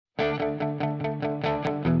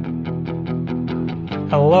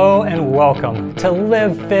Hello and welcome to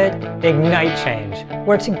Live Fit, Ignite Change,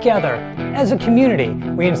 where together, as a community,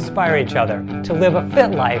 we inspire each other to live a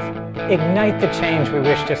fit life, ignite the change we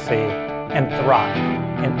wish to see, and thrive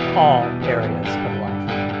in all areas of life.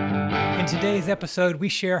 In today's episode, we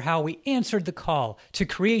share how we answered the call to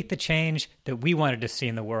create the change that we wanted to see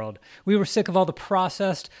in the world. We were sick of all the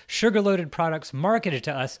processed, sugar-loaded products marketed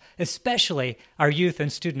to us, especially our youth and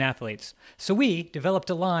student athletes. So we developed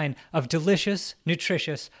a line of delicious,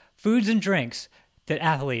 nutritious foods and drinks that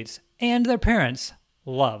athletes and their parents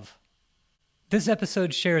love. This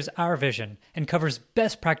episode shares our vision and covers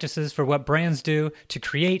best practices for what brands do to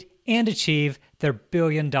create and achieve their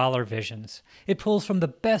billion-dollar visions. It pulls from the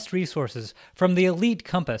best resources from the Elite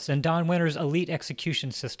Compass and Don Winter's Elite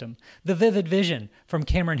Execution System, the Vivid Vision from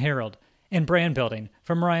Cameron Herold, and brand building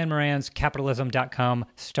from Ryan Moran's Capitalism.com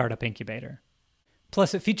Startup Incubator.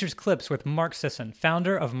 Plus, it features clips with Mark Sisson,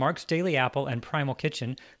 founder of Mark's Daily Apple and Primal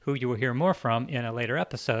Kitchen, who you will hear more from in a later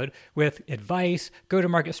episode, with advice,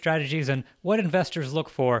 go-to-market strategies, and what investors look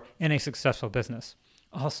for in a successful business.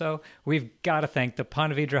 Also, we've got to thank the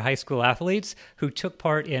Ponte Vedra High School athletes who took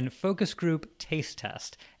part in Focus Group Taste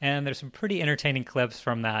Test, and there's some pretty entertaining clips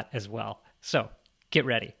from that as well. So, get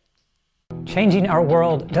ready. Changing our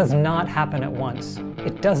world does not happen at once.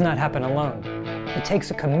 It does not happen alone. It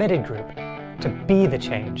takes a committed group to be the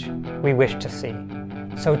change we wish to see.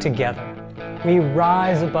 So together, we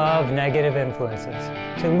rise above negative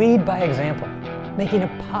influences to lead by example, making a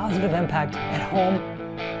positive impact at home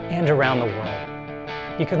and around the world.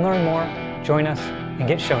 You can learn more, join us, and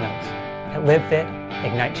get show notes at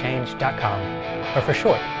livefitignitechange.com, or for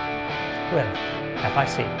short,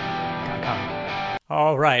 livefic.com.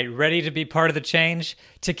 All right, ready to be part of the change?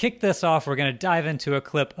 To kick this off, we're going to dive into a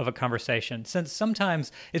clip of a conversation, since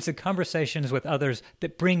sometimes it's the conversations with others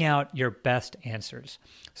that bring out your best answers.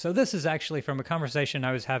 So this is actually from a conversation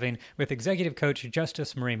I was having with executive coach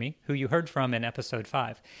Justice Marimi, who you heard from in episode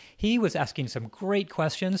 5. He was asking some great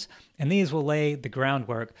questions, and these will lay the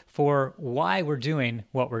groundwork for why we're doing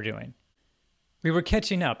what we're doing. We were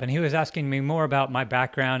catching up, and he was asking me more about my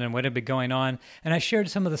background and what had been going on, and I shared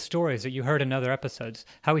some of the stories that you heard in other episodes,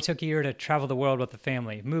 how we took a year to travel the world with the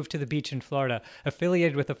family, moved to the beach in Florida,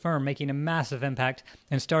 affiliated with a firm making a massive impact,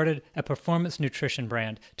 and started a performance nutrition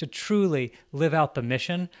brand to truly live out the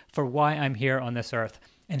mission for why I'm here on this earth.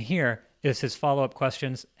 And here is his follow-up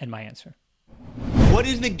questions and my answer. What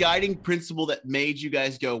is the guiding principle that made you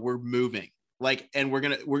guys go, we're moving? And we're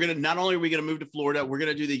gonna not only are we gonna move to Florida, we're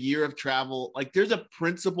gonna do the year of travel. Like, there's a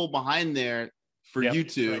principle behind there for you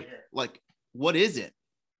two. Right, like, what is it?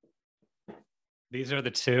 These are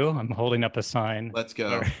the two. I'm holding up a sign. Let's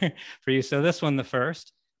go for you. So this one, the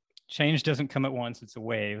first, change doesn't come at once. It's a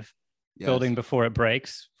wave, building before it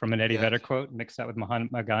breaks, from an Eddie Vedder quote. Mix that with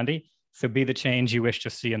Mahatma Gandhi. So be the change you wish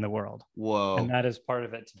to see in the world. Whoa! And that is part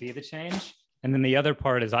of it, to be the change. And then the other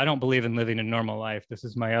part is, I don't believe in living a normal life. This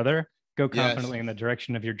is my other. Go confidently in the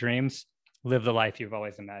direction of your dreams. Live the life you've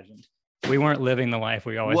always imagined. We weren't living the life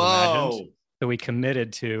we always imagined. So we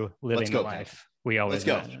committed to living the life we always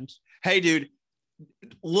imagined. Hey, dude,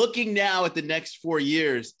 looking now at the next 4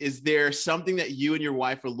 years, is there something that you and your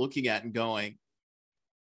wife are looking at and going,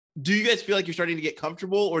 do you guys feel like you're starting to get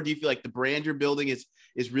comfortable, or do you feel like the brand you're building is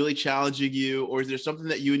really challenging you? Or is there something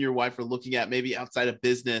that you and your wife are looking at, maybe outside of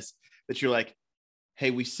business, that you're like,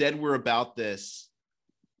 hey, we said we're about this.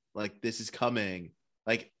 Like, this is coming.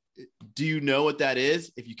 Like, do you know what that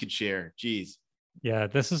is? If you could share, geez. Yeah,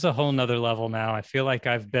 this is a whole nother level now. I feel like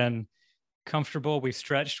I've been comfortable. We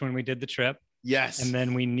stretched when we did the trip. Yes. And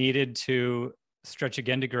then we needed to stretch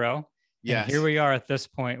again to grow. Yes. And here we are at this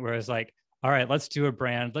point where it's like, all right, let's do a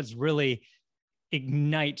brand. Let's really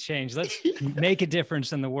ignite change. Let's make a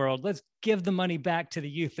difference in the world. Let's give the money back to the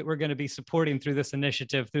youth that we're going to be supporting through this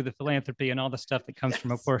initiative, through the philanthropy and all the stuff that comes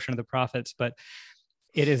from a portion of the profits. But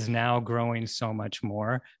it is now growing so much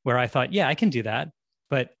more, where I thought, yeah, I can do that.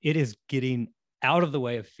 But it is getting out of the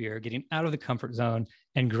way of fear, getting out of the comfort zone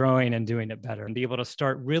and growing and doing it better, and be able to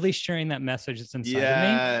start really sharing that message that's inside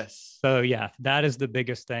of me. So yeah, that is the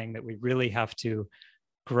biggest thing, that we really have to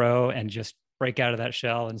grow and just break out of that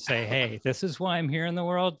shell and say, hey, this is why I'm here in the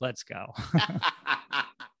world. Let's go.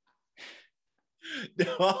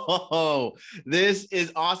 No, this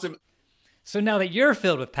is awesome. So now that you're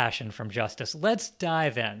filled with passion from Justice, let's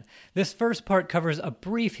dive in. This first part covers a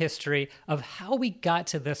brief history of how we got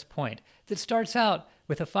to this point that starts out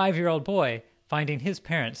with a 5-year-old boy finding his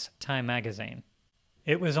parents' Time magazine.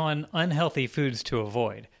 It was on unhealthy foods to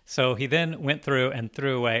avoid, so he then went through and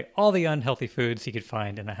threw away all the unhealthy foods he could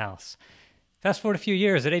find in the house. Fast forward a few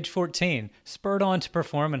years, at age 14, spurred on to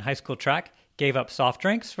perform in high school track, gave up soft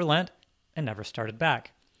drinks for Lent, and never started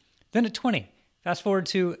back. Then at 20, fast forward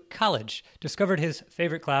to college, discovered his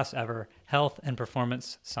favorite class ever, health and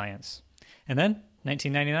performance science. And then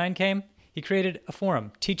 1999 came. He created a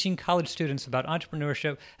forum teaching college students about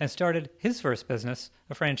entrepreneurship and started his first business,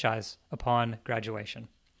 a franchise, upon graduation.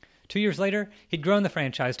 2 years later, he'd grown the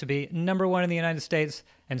franchise to be #1 in the United States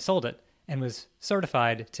and sold it and was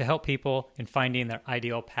certified to help people in finding their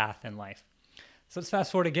ideal path in life. So let's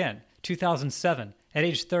fast forward again. 2007, at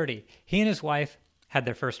age 30, he and his wife had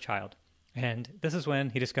their first child. And this is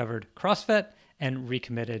when he discovered CrossFit and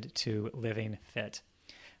recommitted to living fit.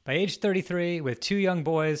 By age 33, with 2 young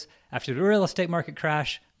boys, after the real estate market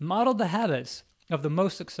crash, modeled the habits of the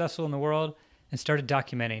most successful in the world and started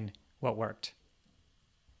documenting what worked.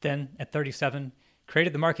 Then, at 37,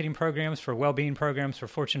 created the marketing programs for well-being programs for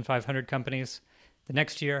Fortune 500 companies. The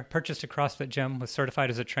next year, purchased a CrossFit gym, was certified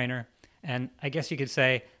as a trainer, and I guess you could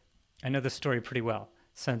say I know this story pretty well,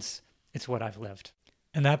 since it's what I've lived.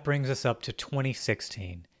 And that brings us up to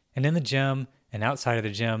 2016. And in the gym and outside of the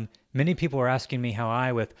gym, many people were asking me how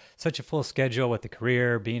I, with such a full schedule with a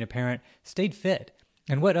career, being a parent, stayed fit,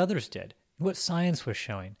 and what others did, and what science was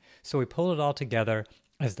showing. So we pulled it all together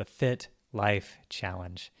as the Fit Life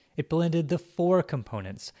Challenge. It blended the 4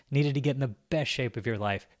 components needed to get in the best shape of your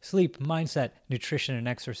life: sleep, mindset, nutrition, and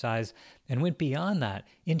exercise, and went beyond that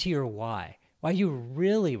into your why you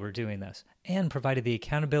really were doing this, and provided the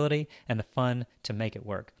accountability and the fun to make it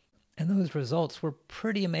work. And those results were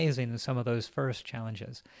pretty amazing in some of those first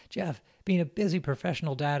challenges. Jeff, being a busy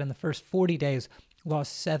professional dad in the first 40 days,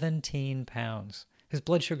 lost 17 pounds. His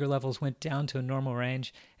blood sugar levels went down to a normal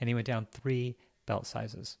range, and he went down 3 belt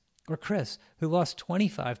sizes. Or Chris, who lost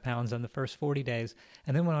 25 pounds in the first 40 days,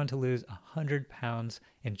 and then went on to lose 100 pounds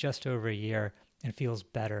in just over a year and feels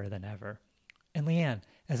better than ever. And Leanne,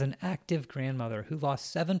 as an active grandmother who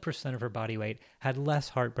lost 7% of her body weight, had less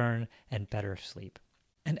heartburn and better sleep.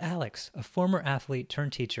 And Alex, a former athlete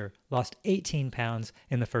turned teacher, lost 18 pounds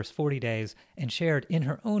in the first 40 days and shared in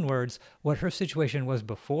her own words what her situation was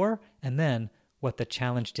before and then what the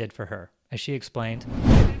challenge did for her. As she explained, I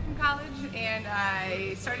graduated from college and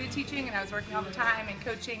I started teaching, and I was working all the time and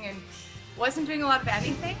coaching and wasn't doing a lot of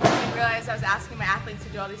anything. I realized I was asking my athletes to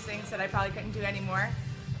do all these things that I probably couldn't do anymore.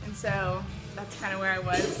 And so that's kind of where I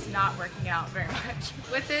was, not working out very much.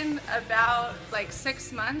 Within about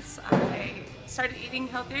 6 months, I started eating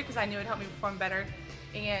healthier because I knew it would help me perform better.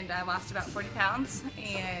 And I lost about 40 pounds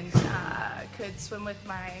and could swim with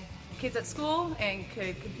my kids at school and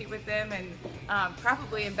could compete with them, and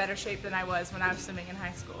probably in better shape than I was when I was swimming in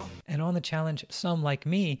high school. And on the challenge, some like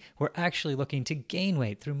me were actually looking to gain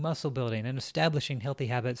weight through muscle building and establishing healthy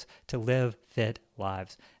habits to live fit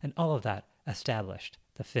lives. And all of that established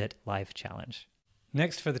the Fit Life Challenge.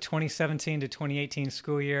 Next, for the 2017 to 2018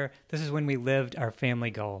 school year, this is when we lived our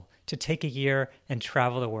family goal to take a year and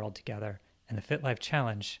travel the world together. And the Fit Life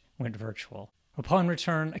Challenge went virtual. Upon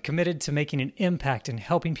return, I committed to making an impact in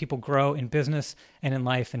helping people grow in business and in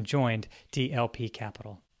life and joined DLP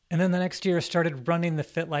Capital. And then the next year started running the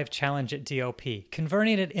Fit Life Challenge at DLP,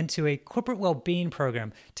 converting it into a corporate well-being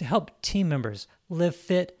program to help team members live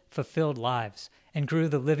fit, fulfilled lives, and grew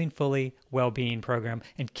the Living Fully Well-Being program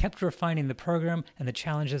and kept refining the program and the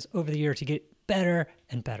challenges over the year to get better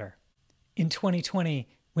and better. In 2020,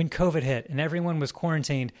 when COVID hit and everyone was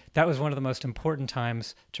quarantined, that was one of the most important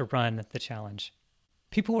times to run the challenge.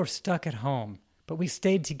 People were stuck at home, but we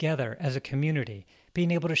stayed together as a community,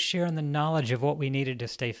 being able to share in the knowledge of what we needed to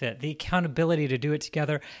stay fit, the accountability to do it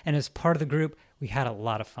together, and as part of the group, we had a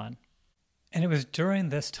lot of fun. And it was during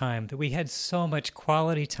this time that we had so much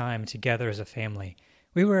quality time together as a family.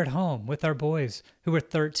 We were at home with our boys, who were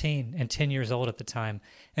 13 and 10 years old at the time,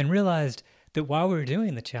 and realized that while we were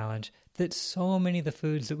doing the challenge, that so many of the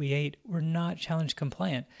foods that we ate were not challenge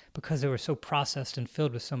compliant because they were so processed and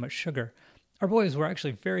filled with so much sugar. Our boys were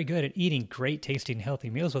actually very good at eating great tasting healthy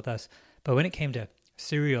meals with us, but when it came to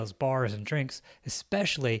cereals, bars, and drinks,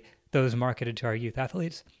 especially those marketed to our youth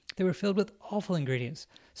athletes, they were filled with awful ingredients.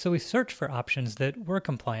 So we searched for options that were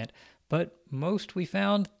compliant, but most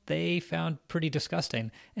they found pretty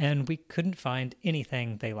disgusting, and we couldn't find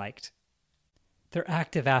anything they liked. They're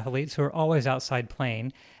active athletes who are always outside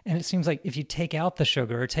playing, and it seems like if you take out the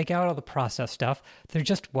sugar or take out all the processed stuff, there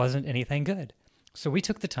just wasn't anything good. So we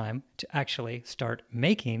took the time to actually start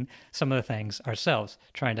making some of the things ourselves,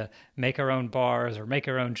 trying to make our own bars or make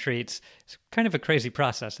our own treats. It's kind of a crazy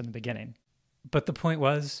process in the beginning. But the point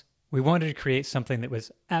was, we wanted to create something that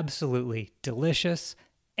was absolutely delicious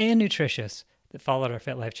and nutritious that followed our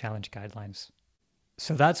Fit Life Challenge guidelines.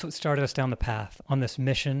 So that's what started us down the path on this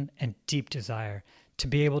mission and deep desire to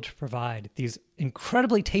be able to provide these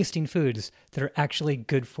incredibly tasting foods that are actually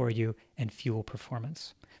good for you and fuel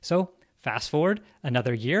performance. So fast forward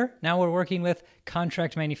another year, now we're working with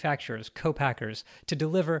contract manufacturers, co-packers to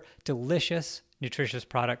deliver delicious, nutritious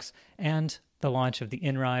products and the launch of the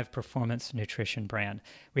Inrive Performance Nutrition brand.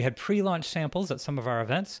 We had pre-launch samples at some of our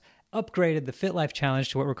events, upgraded the Fit Life Challenge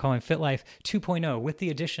to what we're calling Fit Life 2.0 with the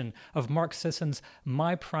addition of Mark Sisson's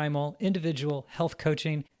My Primal individual health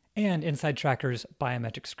coaching and Inside Tracker's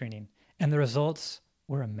biometric screening. And the results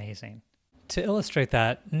were amazing. To illustrate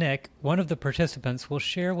that, Nick, one of the participants, will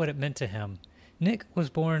share what it meant to him. Nick was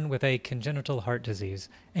born with a congenital heart disease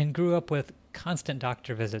and grew up with constant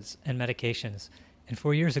doctor visits and medications. And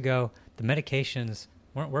 4 years ago, the medications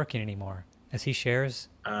weren't working anymore. As he shares,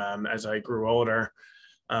 as I grew older,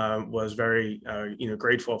 was very,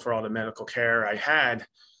 grateful for all the medical care I had,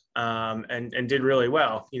 and did really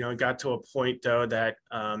well. It got to a point though that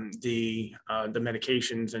the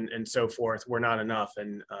medications and so forth were not enough,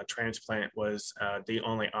 and transplant was the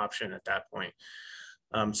only option at that point.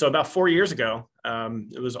 So about 4 years ago,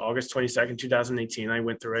 it was August 22nd, 2018, I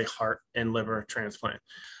went through a heart and liver transplant.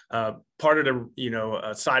 Part of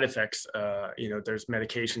the, side effects, there's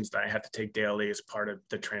medications that I have to take daily as part of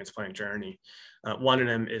the transplant journey. One of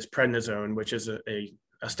them is prednisone, which is a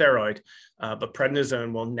steroid, but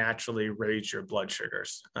prednisone will naturally raise your blood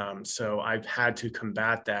sugars. So I've had to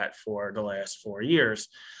combat that for the last 4 years.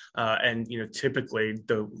 And typically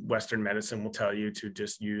the Western medicine will tell you to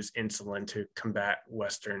just use insulin to combat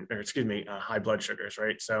high blood sugars,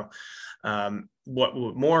 right? So what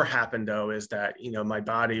more happened though is that, my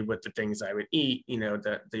body, with the things I would eat,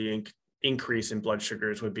 the increase in blood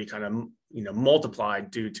sugars would be kind of, multiplied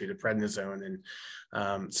due to the prednisone.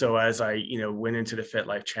 And so as I, went into the Fit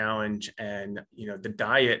Life Challenge and, the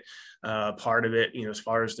diet part of it, as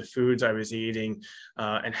far as the foods I was eating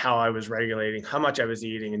and how I was regulating how much I was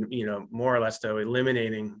eating, and, more or less though,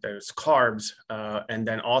 eliminating those carbs and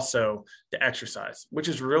then also the exercise, which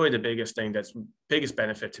is really the biggest thing. That's biggest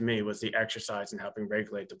benefit to me was the exercise and helping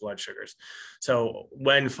regulate the blood sugars. So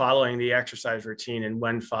when following the exercise routine and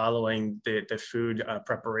when following the food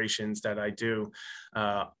preparations that I do,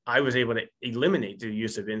 I was able to eliminate the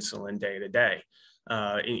use of insulin day to day,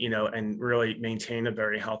 and really maintain a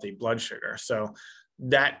very healthy blood sugar. So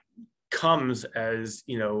that comes as,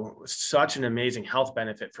 such an amazing health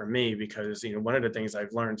benefit for me, because, one of the things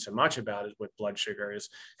I've learned so much about is with blood sugar is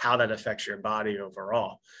how that affects your body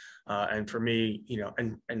overall. And for me,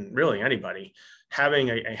 and really anybody, having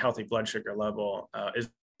a healthy blood sugar level is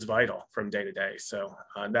vital from day to day. So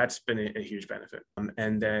that's been a huge benefit.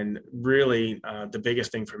 And then really the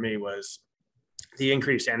biggest thing for me was the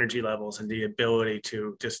increased energy levels and the ability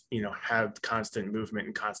to just, have constant movement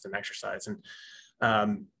and constant exercise.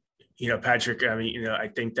 And, Patrick, I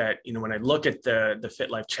think that, when I look at the Fit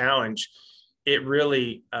Life Challenge, it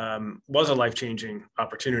really was a life-changing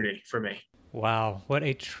opportunity for me. wow, what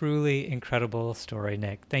a truly incredible story,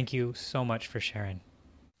 Nick. Thank you so much for sharing.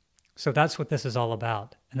 So that's what this is all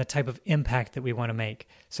about, and the type of impact that we want to make.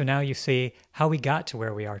 So now you see how we got to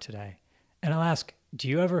where we are today. And I'll ask, do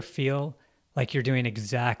you ever feel like you're doing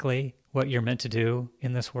exactly what you're meant to do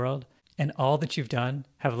in this world, and all that you've done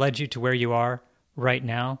have led you to where you are right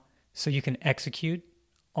now so you can execute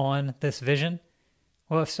on this vision?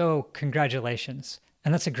 Well, if so, congratulations.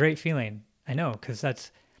 And that's a great feeling. I know, because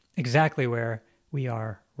that's exactly where we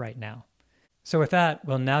are right now. So with that,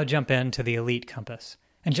 we'll now jump into the Elite Compass.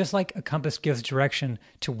 And just like a compass gives direction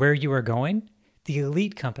to where you are going, the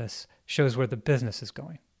Elite Compass shows where the business is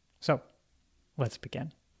going. So let's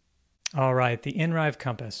begin. All right, the Inrive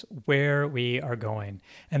Compass, where we are going.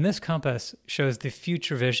 And this compass shows the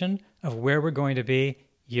future vision of where we're going to be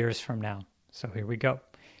years from now. So here we go.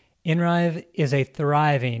 Inrive is a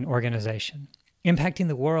thriving organization, impacting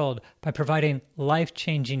the world by providing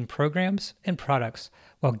life-changing programs and products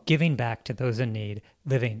while giving back to those in need,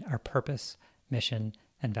 living our purpose, mission,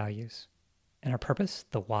 and values. And our purpose,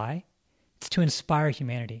 the why, it's to inspire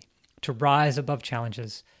humanity, to rise above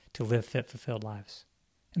challenges, to live fit, fulfilled lives.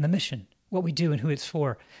 And the mission, what we do and who it's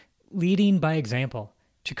for, leading by example,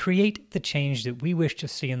 to create the change that we wish to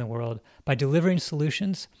see in the world by delivering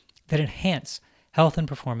solutions that enhance health and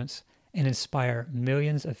performance and inspire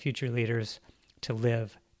millions of future leaders to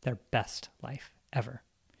live their best life ever.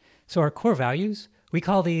 So our core values, we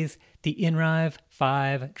call these the Inrive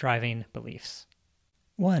 5 driving beliefs.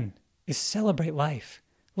 1 is celebrate life.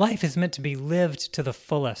 Life is meant to be lived to the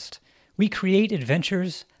fullest. We create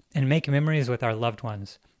adventures and make memories with our loved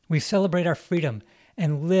ones. We celebrate our freedom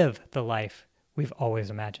and live the life we've always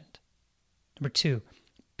imagined. Number 2,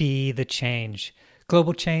 be the change.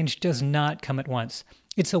 Global change does not come at once.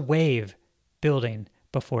 It's a wave building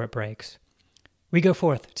before it breaks. We go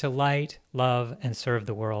forth to light, love, and serve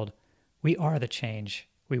the world. We are the change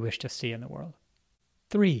we wish to see in the world.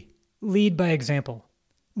 3. Lead by example.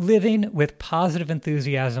 Living with positive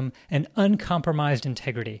enthusiasm and uncompromised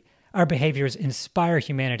integrity, our behaviors inspire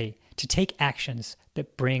humanity to take actions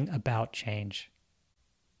that bring about change.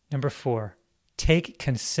 Number 4, take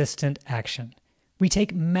consistent action. We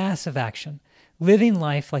take massive action, living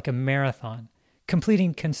life like a marathon,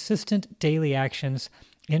 completing consistent daily actions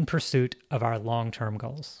in pursuit of our long-term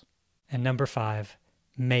goals. And number 5,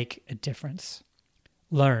 make a difference.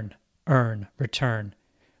 Learn, earn, return.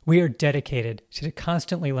 We are dedicated to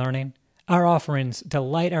constantly learning. Our offerings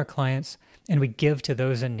delight our clients, and we give to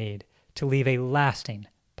those in need to leave a lasting,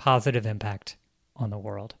 positive impact on the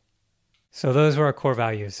world. So those were our core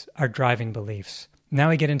values, our driving beliefs. Now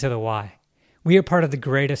we get into the why. We are part of the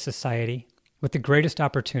greatest society with the greatest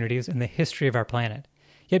opportunities in the history of our planet.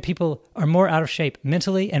 Yet people are more out of shape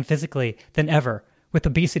mentally and physically than ever, with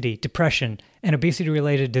obesity, depression, and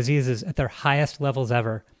obesity-related diseases at their highest levels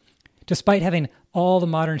ever. Despite having all the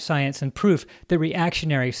modern science and proof that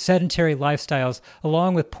reactionary, sedentary lifestyles,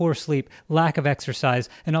 along with poor sleep, lack of exercise,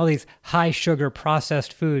 and all these high-sugar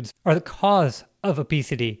processed foods are the cause of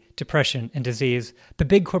obesity, depression, and disease, the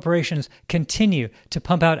big corporations continue to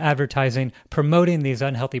pump out advertising promoting these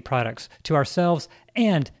unhealthy products to ourselves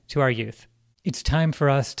and to our youth. It's time for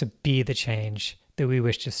us to be the change that we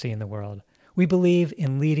wish to see in the world. We believe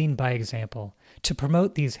in leading by example, to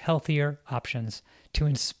promote these healthier options, to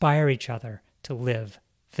inspire each other to live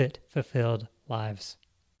fit, fulfilled lives.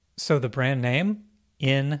 So the brand name,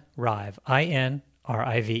 Inrive,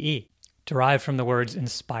 I-N-R-I-V-E, derived from the words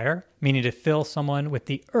inspire, meaning to fill someone with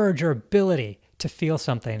the urge or ability to feel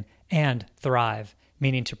something, and thrive,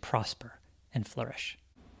 meaning to prosper and flourish.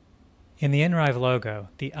 In the Inrive logo,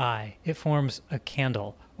 the I, it forms a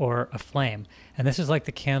candle or a flame. And this is like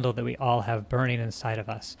the candle that we all have burning inside of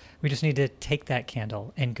us. We just need to take that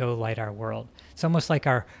candle and go light our world. It's almost like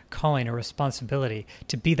our calling or responsibility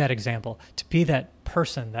to be that example, to be that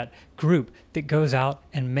person, that group that goes out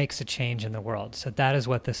and makes a change in the world. So that is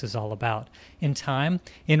what this is all about. In time,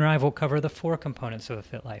 Inrive will cover the 4 components of a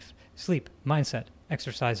fit life: sleep, mindset,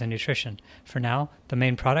 exercise, and nutrition. For now, the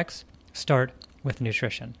main products start with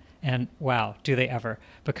nutrition. And wow, do they ever.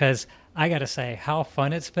 Because I got to say how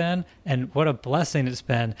fun it's been and what a blessing it's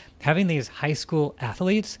been having these high school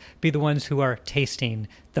athletes be the ones who are tasting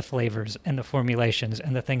the flavors and the formulations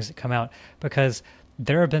and the things that come out. Because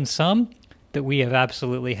there have been some that we have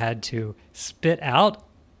absolutely had to spit out,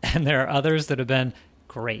 and there are others that have been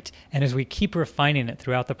great. And as we keep refining it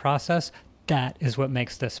throughout the process, that is what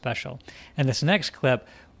makes this special. And this next clip,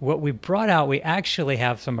 what we brought out, we actually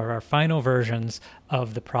have some of our final versions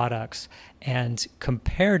of the products and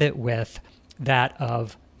compared it with that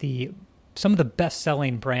of some of the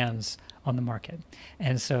best-selling brands on the market.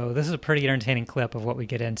 And so this is a pretty entertaining clip of what we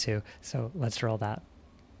get into. So let's roll that.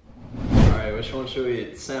 All right, which one should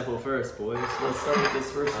we sample first, boys? Let's start with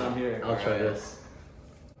this first one here. I'll try this.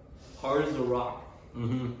 Hard as a rock.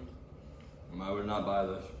 I would not buy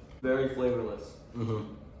this. Very flavorless.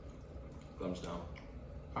 Thumbs down.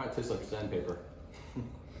 All right, tastes like sandpaper.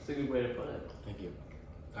 That's a good way to put it. Thank you.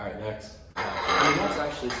 All right, next. I mean, that's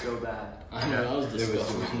actually so bad. I know, that was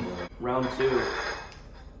disgusting. Round 2.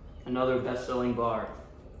 Another best-selling bar.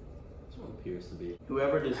 This one appears to be.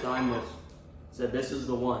 Whoever designed this said this is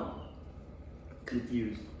the one.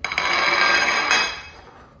 Confused.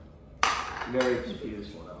 Very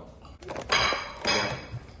confused. Yeah.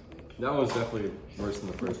 That one was definitely worse than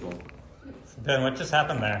the first one. Ben, what just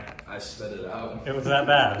happened there? I spit it out. It was that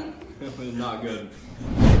bad. It was not good.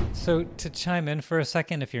 So to chime in for a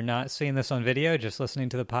second, if you're not seeing this on video, just listening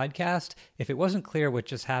to the podcast, if it wasn't clear what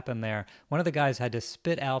just happened there, one of the guys had to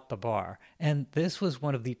spit out the bar. And this was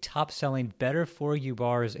one of the top-selling, better-for-you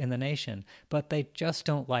bars in the nation, but they just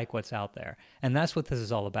don't like what's out there. And that's what this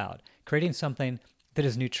is all about, creating something that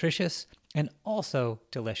is nutritious and also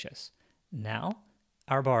delicious. Now,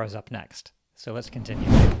 our bar is up next. So let's continue.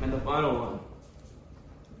 And the final one.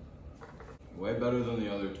 Way better than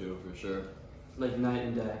the other two, for sure. Like night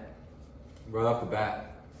and day. Right off the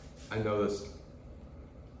bat, I noticed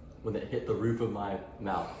when it hit the roof of my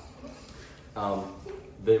mouth, that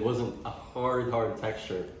it wasn't a hard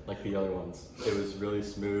texture like the other ones. It was really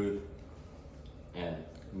smooth and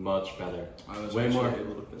much better. I was way more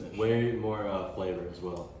able to finish. Way more flavor as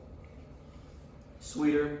well.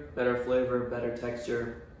 Sweeter, better flavor, better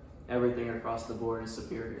texture. Everything across the board is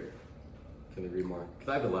superior. Can agree more. Can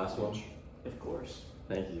I have the last one? Of course.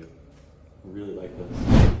 Thank you. I really like this.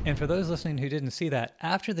 And for those listening who didn't see that,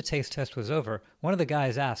 after the taste test was over, one of the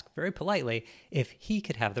guys asked very politely if he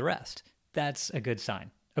could have the rest. That's a good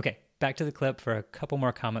sign. Okay, back to the clip for a couple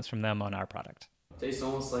more comments from them on our product. Tastes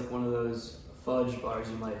almost like one of those fudge bars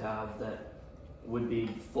you might have that would be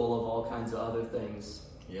full of all kinds of other things.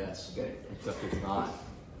 Yes, Okay. except it's not.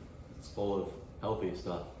 It's full of healthy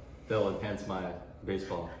stuff. They'll enhance my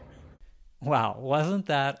baseball. Wow, wasn't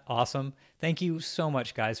that awesome? Thank you so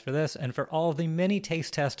much, guys, for this and for all of the many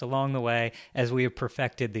taste tests along the way as we have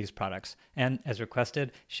perfected these products. And as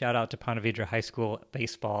requested, shout out to Ponte Vedra High School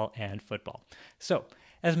baseball and football. So,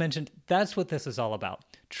 as mentioned, that's what this is all about.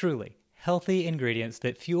 Truly, healthy ingredients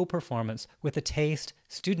that fuel performance with a taste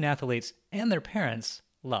student athletes and their parents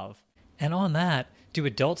love. And on that, do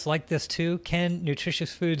adults like this too? Can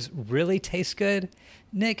nutritious foods really taste good?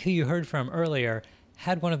 Nick, who you heard from earlier,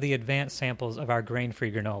 had one of the advanced samples of our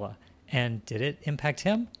grain-free granola. And did it impact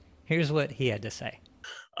him? Here's what he had to say.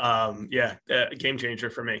 Game changer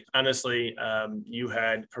for me. Honestly, you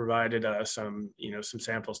had provided some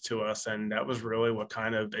samples to us, and that was really what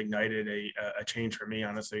kind of ignited a change for me,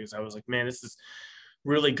 honestly, because I was like, man, this is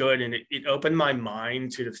really good. And it opened my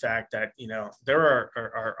mind to the fact that, there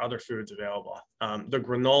are other foods available. The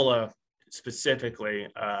granola specifically,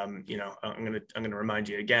 I'm going to remind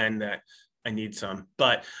you again that I need some,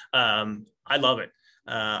 but I love it.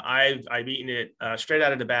 I've eaten it straight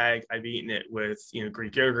out of the bag. I've eaten it with,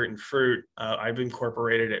 Greek yogurt and fruit. I've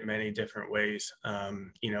incorporated it many different ways.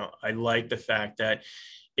 I like the fact that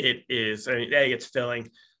it is, A, it's filling.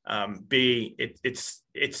 B, it's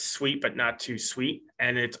sweet, but not too sweet.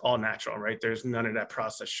 And it's all natural, right? There's none of that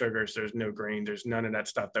processed sugars. There's no grain. There's none of that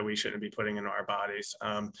stuff that we shouldn't be putting in our bodies.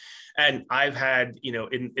 And I've had,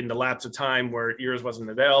 in the lapse of time where yours wasn't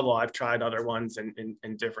available, I've tried other ones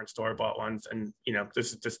and different store-bought ones. And,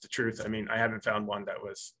 this is just the truth. I mean, I haven't found one that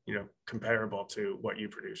was, comparable to what you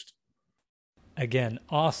produced. Again,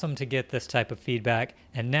 awesome to get this type of feedback.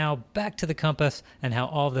 And now back to the compass and how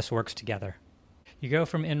all of this works together. You go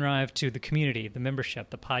from Inrive to the community, the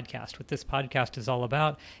membership, the podcast. What this podcast is all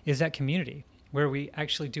about is that community where we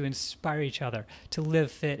actually do inspire each other to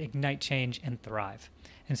live fit, ignite change, and thrive.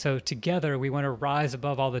 And so together we want to rise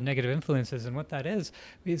above all the negative influences. And what that is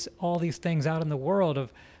all these things out in the world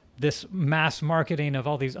of this mass marketing of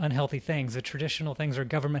all these unhealthy things, the traditional things our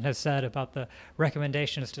government has said about the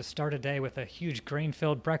recommendation is to start a day with a huge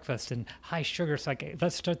grain-filled breakfast and high sugar. It's like,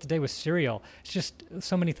 let's start the day with cereal. It's just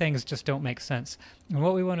so many things just don't make sense. And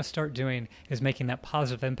what we want to start doing is making that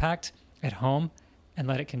positive impact at home and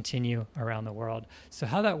let it continue around the world. So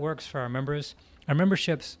how that works for our members, our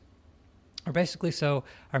memberships are basically so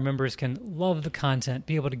our members can love the content,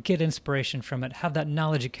 be able to get inspiration from it, have that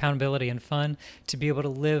knowledge, accountability, and fun to be able to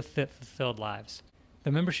live fit, fulfilled lives. The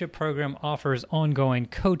membership program offers ongoing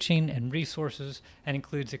coaching and resources and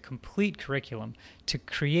includes a complete curriculum to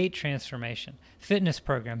create transformation, fitness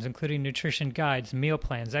programs, including nutrition guides, meal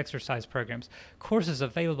plans, exercise programs, courses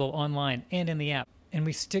available online and in the app. And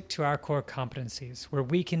we stick to our core competencies where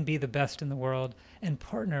we can be the best in the world and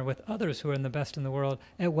partner with others who are the best in the world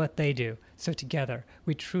at what they do. So together,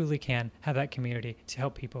 we truly can have that community to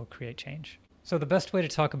help people create change. So the best way to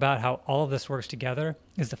talk about how all of this works together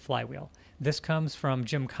is the flywheel. This comes from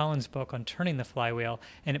Jim Collins' book on turning the flywheel,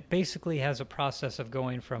 and it basically has a process of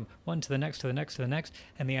going from one to the next, to the next, to the next.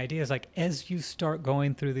 And the idea is like, as you start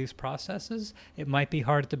going through these processes, it might be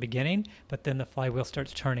hard at the beginning, but then the flywheel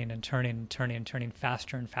starts turning and turning and turning and turning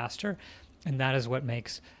faster and faster. And that is what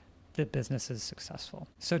makes the businesses successful.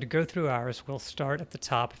 So to go through ours, we'll start at the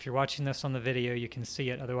top. If you're watching this on the video, you can see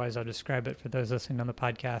it. Otherwise, I'll describe it for those listening on the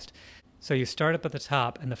podcast. So you start up at the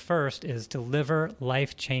top, and the first is deliver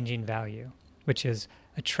life-changing value, which is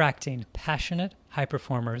attracting passionate high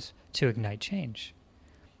performers to ignite change.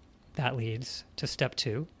 That leads to step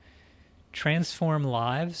 2, transform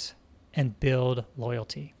lives and build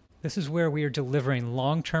loyalty. This is where we are delivering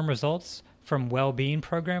long-term results from well-being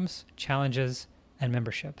programs, challenges, and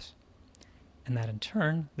memberships. And that in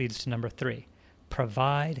turn leads to number 3,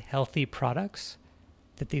 provide healthy products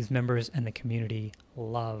that these members and the community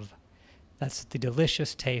love. That's the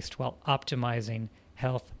delicious taste while optimizing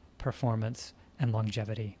health, performance, and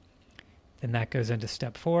longevity. Then that goes into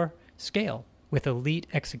step 4, scale with elite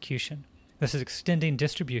execution. This is extending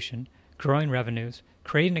distribution, growing revenues,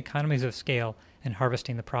 creating economies of scale, and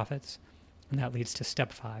harvesting the profits. And that leads to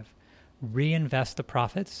step 5, reinvest the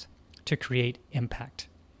profits to create impact.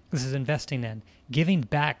 This is investing in, giving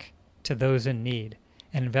back to those in need,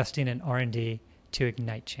 and investing in R&D to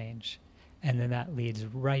ignite change. And then that leads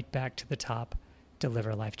right back to the top,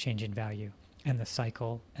 deliver life-changing value. And the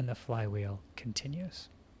cycle and the flywheel continues.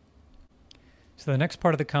 So the next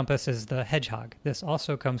part of the compass is the hedgehog. This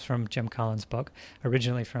also comes from Jim Collins' book,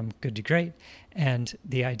 originally from Good to Great. And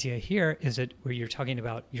the idea here is that where you're talking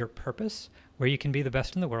about your purpose, where you can be the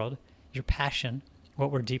best in the world, your passion, what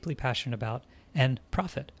we're deeply passionate about, and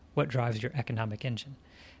profit, what drives your economic engine.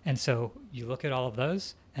 And so you look at all of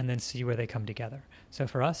those and then see where they come together. So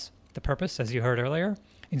for us, the purpose, as you heard earlier,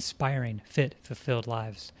 inspiring, fit, fulfilled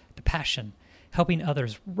lives. The passion, helping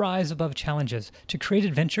others rise above challenges to create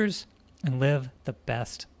adventures and live the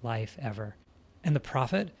best life ever. And the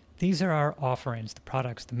profit, these are our offerings, the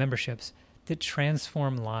products, the memberships that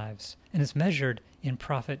transform lives. And it's measured in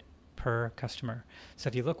profit per customer. So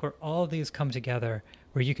if you look where all of these come together,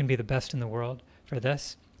 where you can be the best in the world, for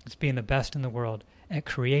this, it's being the best in the world at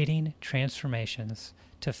creating transformations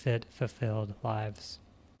to fit, fulfilled lives.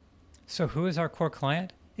 So who is our core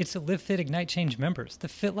client? It's the Live Fit Ignite Change members, the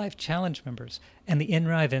Fit Life Challenge members, and the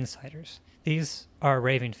Inrive Insiders. These are our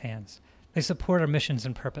raving fans. They support our missions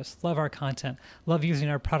and purpose, love our content, love using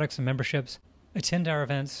our products and memberships, attend our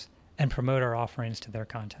events, and promote our offerings to their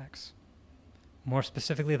contacts. More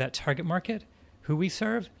specifically, that target market, who we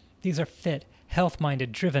serve, these are fit,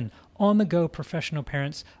 health-minded, driven, on-the-go professional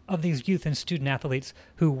parents of these youth and student athletes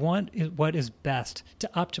who want what is best to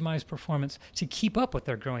optimize performance to keep up with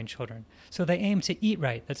their growing children. So they aim to eat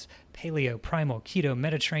right. That's paleo, primal, keto,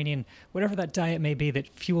 Mediterranean, whatever that diet may be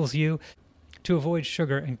that fuels you, to avoid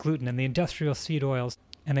sugar and gluten and the industrial seed oils.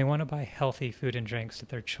 And they want to buy healthy food and drinks that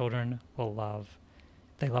their children will love.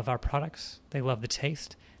 They love our products. They love the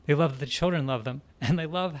taste. They love that the children love them. And they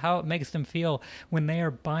love how it makes them feel when they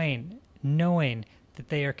are buying, knowing that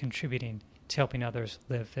they are contributing to helping others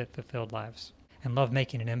live fit, fulfilled lives, and love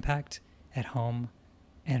making an impact at home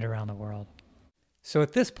and around the world. So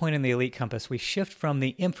at this point in the Elite Compass, we shift from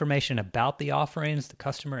the information about the offerings, the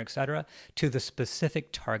customer, etc., to the specific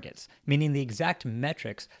targets, meaning the exact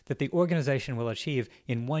metrics that the organization will achieve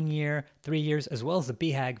in 1 year, 3 years, as well as the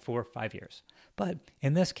BHAG for 5 years. But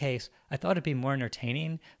in this case, I thought it'd be more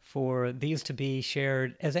entertaining for these to be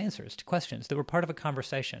shared as answers to questions that were part of a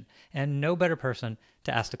conversation, and no better person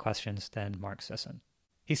to ask the questions than Mark Sisson.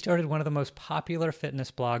 He started one of the most popular fitness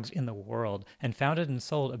blogs in the world and founded and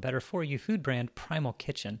sold a better-for-you food brand, Primal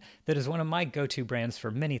Kitchen, that is one of my go-to brands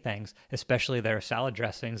for many things, especially their salad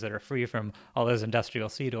dressings that are free from all those industrial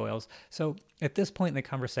seed oils. So at this point in the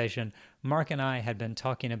conversation, Mark and I had been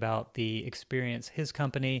talking about the experience his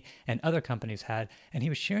company and other companies had, and he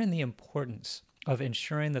was sharing the importance of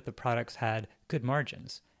ensuring that the products had good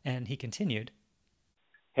margins. And he continued,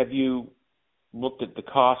 have you looked at the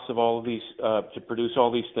costs of all of these to produce all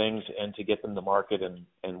these things and to get them to market,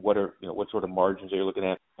 and what are what sort of margins are you looking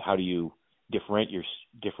at? How do you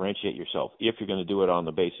differentiate yourself if you're going to do it on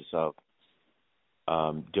the basis of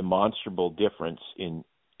demonstrable difference in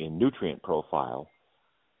nutrient profile?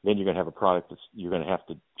 Then you're going to have a product that's you're going to have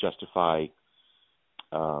to justify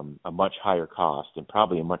a much higher cost and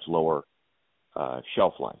probably a much lower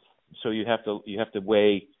shelf life. So you have to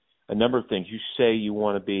weigh a number of things. You say you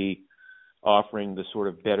want to be offering the sort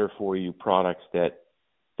of better for you products that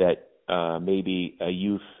maybe a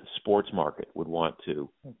youth sports market would want to,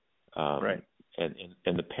 right?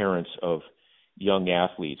 And the parents of young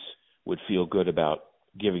athletes would feel good about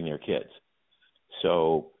giving their kids.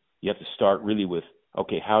 So you have to start really with,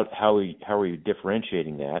 okay, how are you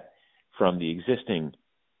differentiating that from the existing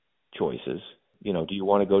choices? Do you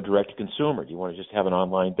want to go direct to consumer? Do you want to just have an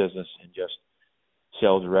online business and just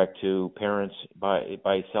sell direct to parents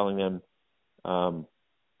by selling them 12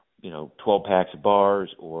 packs of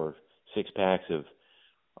bars or 6 packs of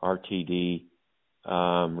RTD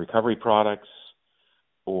recovery products,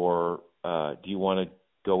 or do you want to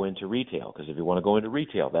go into retail? Because if you want to go into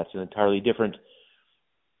retail, that's an entirely different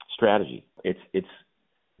strategy. It's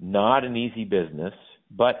not an easy business,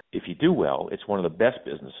 but if you do well, it's one of the best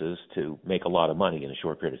businesses to make a lot of money in a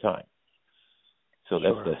short period of time. So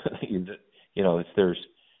that's there's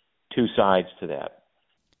two sides to that.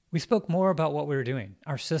 We spoke more about what we were doing,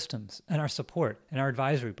 our systems, and our support, and our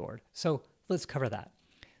advisory board. So let's cover that.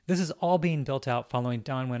 This is all being built out following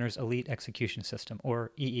Don Winter's Elite Execution System,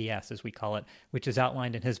 or EES as we call it, which is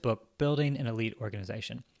outlined in his book, Building an Elite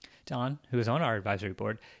Organization. Don, who is on our advisory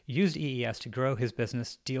board, used EES to grow his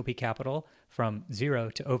business DOP Capital from 0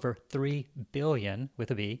 to over $3 billion,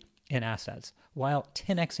 with a B, in assets, while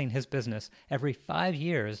 10xing his business every 5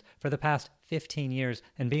 years for the past 15 years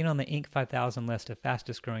and being on the Inc. 5000 list of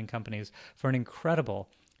fastest growing companies for an incredible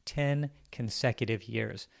 10 consecutive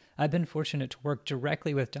years. I've been fortunate to work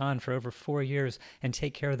directly with Don for over 4 years and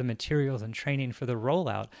take care of the materials and training for the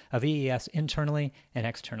rollout of EES internally and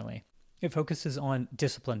externally. It focuses on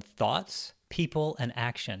disciplined thoughts, people, and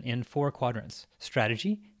action in 4 quadrants: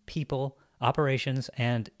 strategy, people, operations,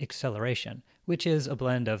 and acceleration, which is a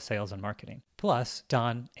blend of sales and marketing. Plus,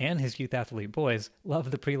 Don and his youth athlete boys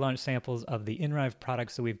love the pre-launch samples of the Inrive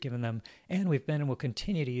products that we've given them, and we've been and will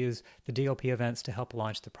continue to use the DLP events to help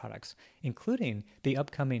launch the products, including the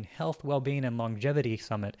upcoming Health, Wellbeing, and Longevity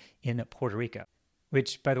Summit in Puerto Rico,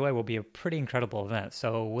 which, by the way, will be a pretty incredible event.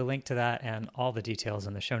 So we'll link to that and all the details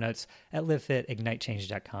in the show notes at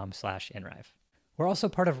livefitignitechange.com/Inrive. We're also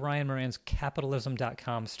part of Ryan Moran's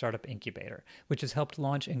Capitalism.com startup incubator, which has helped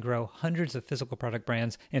launch and grow hundreds of physical product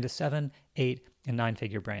brands into 7, 8, and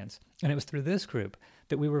 9-figure brands. And it was through this group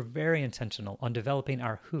that we were very intentional on developing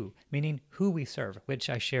our who, meaning who we serve, which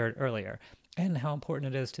I shared earlier, and how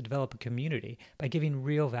important it is to develop a community by giving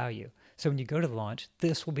real value. So when you go to the launch,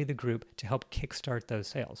 this will be the group to help kickstart those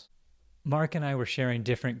sales. Mark and I were sharing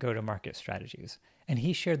different go-to-market strategies, and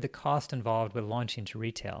he shared the cost involved with launching to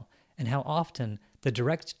retail and how often the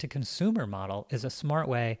direct-to-consumer model is a smart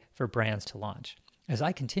way for brands to launch, as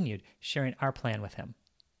I continued sharing our plan with him.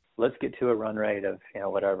 Let's get to a run rate of,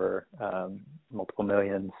 whatever, multiple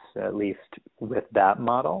millions at least with that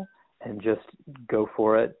model, and just go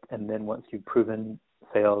for it. And then once you've proven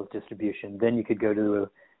sales, distribution, then you could go to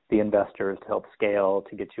the investors to help scale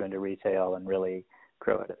to get you into retail and really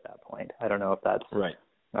grow it at that point. I don't know if that's right.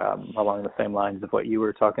 Along the same lines of what you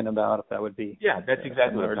were talking about, if that would be that's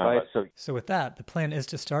exactly what I'm talking about. So with that, the plan is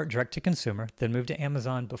to start direct to consumer, then move to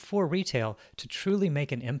Amazon before retail to truly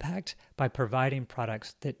make an impact by providing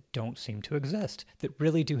products that don't seem to exist, that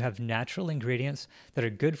really do have natural ingredients that are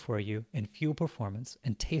good for you and fuel performance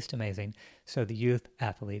and taste amazing, so the youth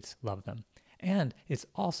athletes love them. And it's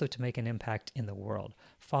also to make an impact in the world,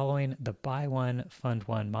 following the buy one, fund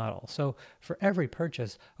one model. So for every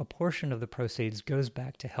purchase, a portion of the proceeds goes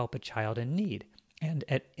back to help a child in need. And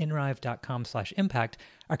at inrive.com/impact,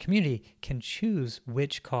 our community can choose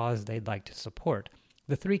which cause they'd like to support.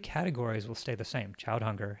 The 3 categories will stay the same: child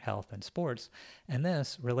hunger, health, and sports. And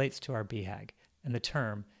this relates to our BHAG and the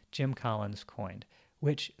term Jim Collins coined,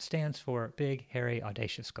 which stands for Big, Hairy,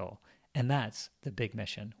 Audacious Goal. And that's the big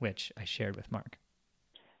mission, which I shared with Mark.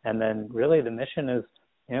 And then really the mission is,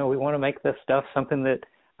 we want to make this stuff something that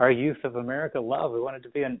our youth of America love. We want it to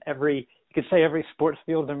be in every sports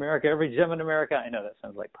field in America, every gym in America. I know that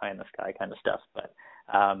sounds like pie in the sky kind of stuff, but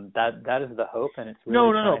that is the hope. And it's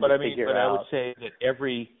really but I would say that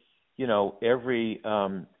every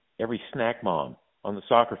snack mom on the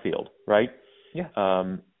soccer field, right? Yeah.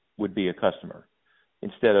 Would be a customer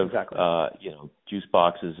instead of, exactly. Juice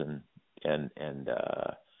boxes and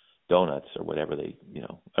donuts or whatever I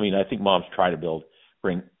think moms try to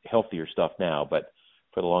bring healthier stuff now, but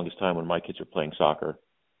for the longest time when my kids were playing soccer,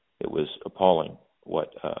 it was appalling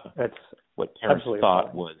what parents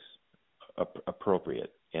thought was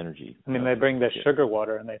appropriate energy. They bring the sugar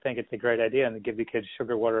water and they think it's a great idea, and they give the kids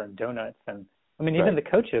sugar water and donuts. And even the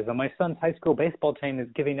coaches on my son's high school baseball team is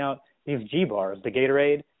giving out these G bars, the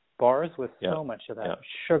Gatorade bars with so much of that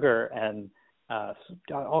sugar and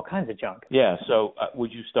all kinds of junk. Yeah. So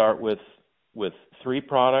would you start with 3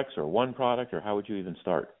 products or 1 product, or how would you even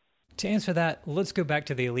start? To answer that, let's go back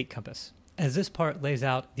to the Elite Compass, as this part lays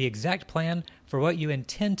out the exact plan for what you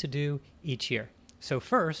intend to do each year. So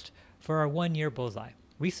first, for our 1-year bullseye,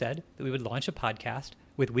 we said that we would launch a podcast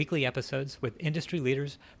with weekly episodes with industry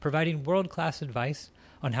leaders providing world-class advice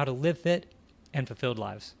on how to live fit and fulfilled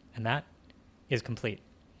lives. And that is complete.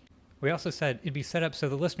 We also said it'd be set up so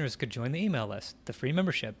the listeners could join the email list, the free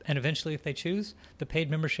membership, and eventually, if they choose, the paid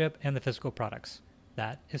membership and the physical products.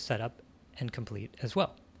 That is set up and complete as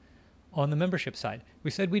well. On the membership side, we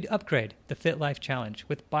said we'd upgrade the Fit Life Challenge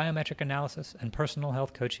with biometric analysis and personal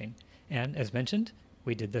health coaching. And as mentioned,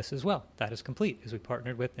 we did this as well. That is complete as we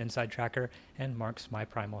partnered with Inside Tracker and Mark's My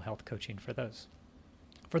Primal Health Coaching for those.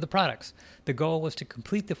 For the products, the goal was to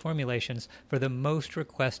complete the formulations for the most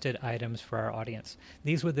requested items for our audience.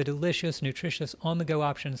 These were the delicious, nutritious, on-the-go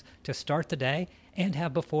options to start the day and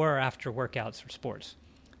have before or after workouts or sports.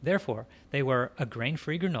 Therefore, they were a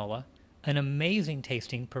grain-free granola, an amazing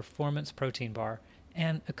tasting performance protein bar,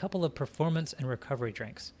 and a couple of performance and recovery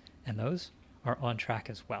drinks. And those are on track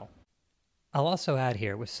as well. I'll also add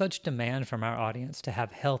here, with such demand from our audience to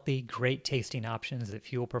have healthy, great tasting options that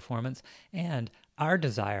fuel performance, and our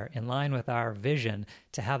desire, in line with our vision,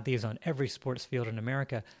 to have these on every sports field in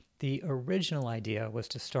America, the original idea was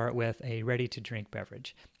to start with a ready-to-drink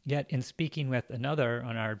beverage. Yet, in speaking with another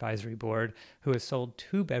on our advisory board who has sold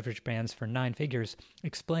 2 beverage brands for 9 figures,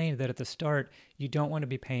 explained that at the start, you don't want to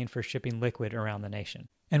be paying for shipping liquid around the nation.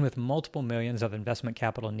 And with multiple millions of investment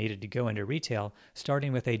capital needed to go into retail,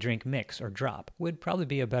 starting with a drink mix or drop would probably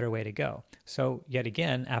be a better way to go. So yet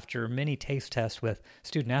again, after many taste tests with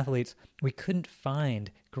student athletes, we couldn't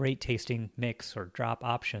find great tasting mix or drop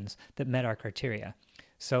options that met our criteria.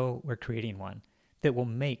 So we're creating one that will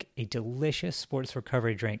make a delicious sports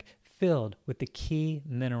recovery drink filled with the key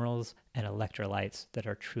minerals and electrolytes that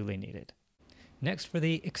are truly needed. Next, for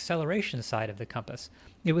the acceleration side of the compass,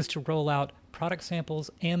 it was to roll out product samples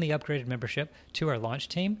and the upgraded membership to our launch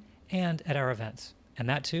team and at our events. And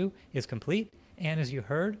that too is complete. And as you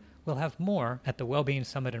heard, we'll have more at the Wellbeing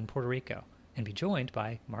Summit in Puerto Rico and be joined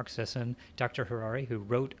by Mark Sisson, Dr. Harari, who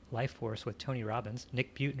wrote Life Force with Tony Robbins,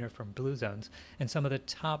 Nick Butner from Blue Zones, and some of the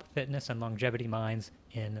top fitness and longevity minds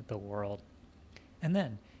in the world. And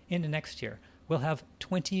then, into next year, we'll have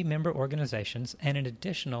 20 member organizations and an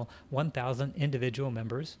additional 1,000 individual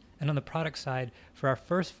members. And on the product side, for our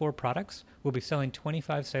first 4 products, we'll be selling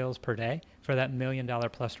 25 sales per day for that $1 million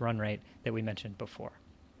plus run rate that we mentioned before.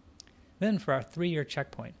 Then for our 3-year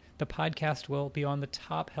checkpoint, the podcast will be on the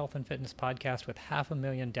top health and fitness podcast with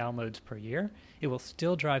 500,000 downloads per year. It will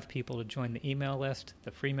still drive people to join the email list,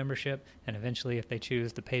 the free membership, and eventually, if they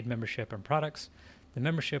choose, the paid membership and products. The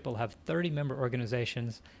membership will have 30 member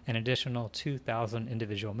organizations, an additional 2,000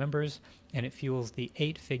 individual members, and it fuels the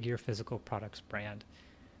 8-figure physical products brand.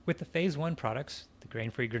 With the Phase 1 products, the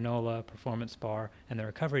grain-free granola, performance bar, and the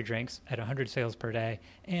recovery drinks at 100 sales per day,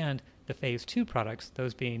 and the Phase 2 products,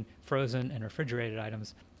 those being frozen and refrigerated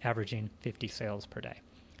items, averaging 50 sales per day.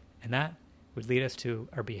 And that would lead us to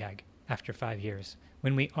our BHAG after 5 years,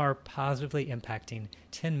 when we are positively impacting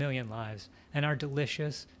 10 million lives, and our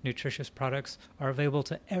delicious, nutritious products are available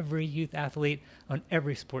to every youth athlete on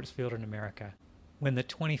every sports field in America, when the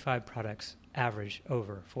 25 products average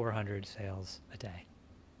over 400 sales a day.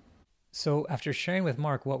 So after sharing with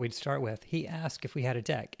Mark what we'd start with, he asked if we had a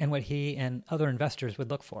deck and what he and other investors would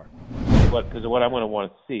look for. Because what I'm going to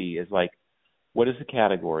want to see is, like, what is the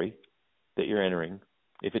category that you're entering?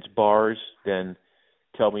 If it's bars, then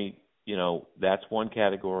tell me, that's one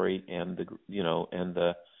category, and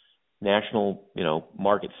the national,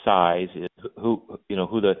 market size is who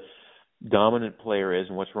the dominant player is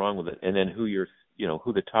and what's wrong with it, and then who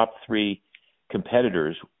the top 3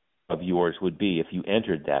 competitors of yours would be if you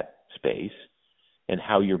entered that space, and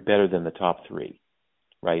how you're better than the top 3,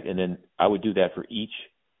 right? And then I would do that for each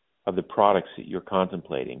of the products that you're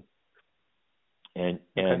contemplating, and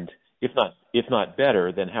if not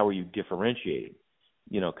better, then how are you differentiating?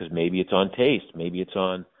 Because maybe it's on taste, maybe it's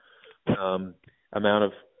on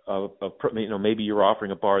amount of maybe you're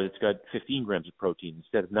offering a bar that's got 15 grams of protein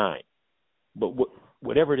instead of 9. But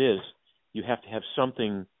whatever it is, you have to have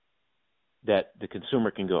something that the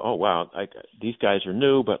consumer can go, oh, wow, these guys are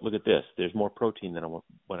new, but look at this. There's more protein than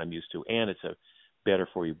what I'm used to, and it's a better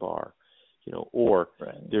for you bar. Or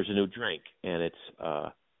right. There's a new drink, and it's,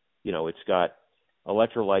 it's got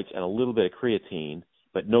electrolytes and a little bit of creatine,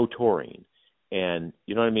 but no taurine. And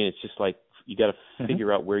you know what I mean? It's just like you got to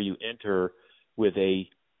figure out where you enter with a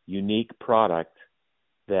unique product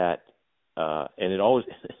that, and it always,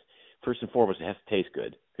 first and foremost, it has to taste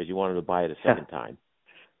good because you want them to buy it a second time,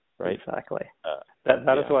 right? Exactly.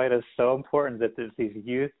 That is why it is so important that there's these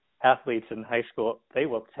youth athletes in high school. They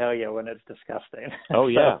will tell you when it's disgusting. Oh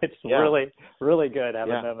yeah, so it's really, really good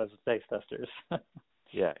having them as taste testers.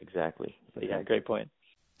 Yeah, exactly. But great point.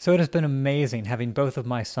 So it has been amazing having both of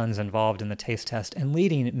my sons involved in the taste test and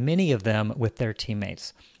leading many of them with their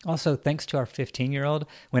teammates. Also, thanks to our 15-year-old,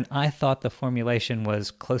 when I thought the formulation was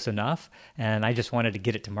close enough and I just wanted to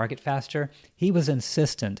get it to market faster, he was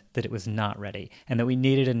insistent that it was not ready and that we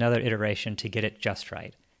needed another iteration to get it just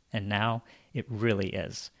right. And now it really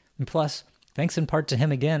is. And plus, thanks in part to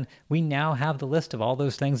him again, we now have the list of all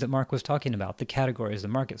those things that Mark was talking about, the categories, the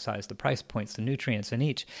market size, the price points, the nutrients in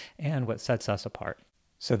each, and what sets us apart.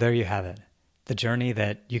 So there you have it, the journey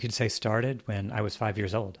that you could say started when I was 5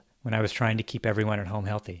 years old, when I was trying to keep everyone at home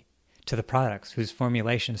healthy, to the products whose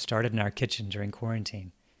formulation started in our kitchen during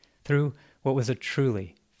quarantine, through what was a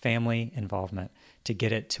truly family involvement to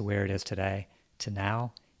get it to where it is today, to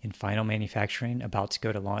now in final manufacturing, about to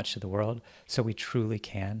go to launch to the world, so we truly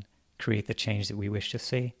can create the change that we wish to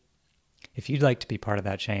see. If you'd like to be part of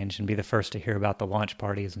that change and be the first to hear about the launch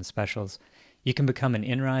parties and specials, you can become an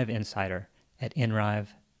Inrive Insider at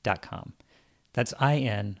inrive.com. That's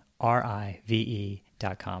INRIVE.com.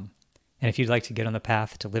 And if you'd like to get on the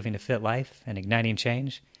path to living a fit life and igniting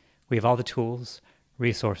change, we have all the tools,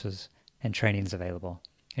 resources, and trainings available.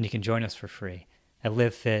 And you can join us for free at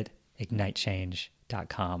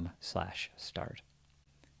livefitignitechange.com/start.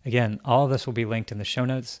 Again, all of this will be linked in the show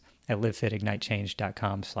notes at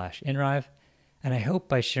livefitignitechange.com/inrive. And I hope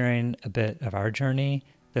by sharing a bit of our journey,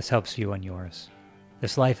 this helps you on yours.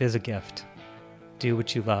 This life is a gift. Do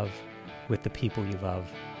what you love with the people you love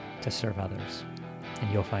to serve others,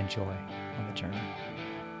 and you'll find joy on the journey.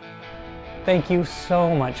 Thank you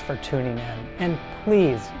so much for tuning in, and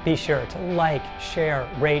please be sure to like, share,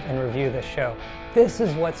 rate, and review this show. This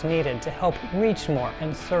is what's needed to help reach more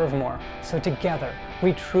and serve more, so together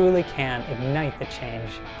we truly can ignite the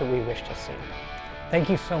change that we wish to see. Thank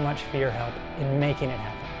you so much for your help in making it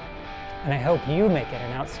happen, and I hope you make it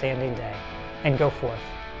an outstanding day and go forth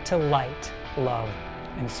to light, love,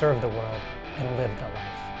 and serve the world and live the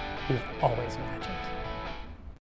life you've always imagined.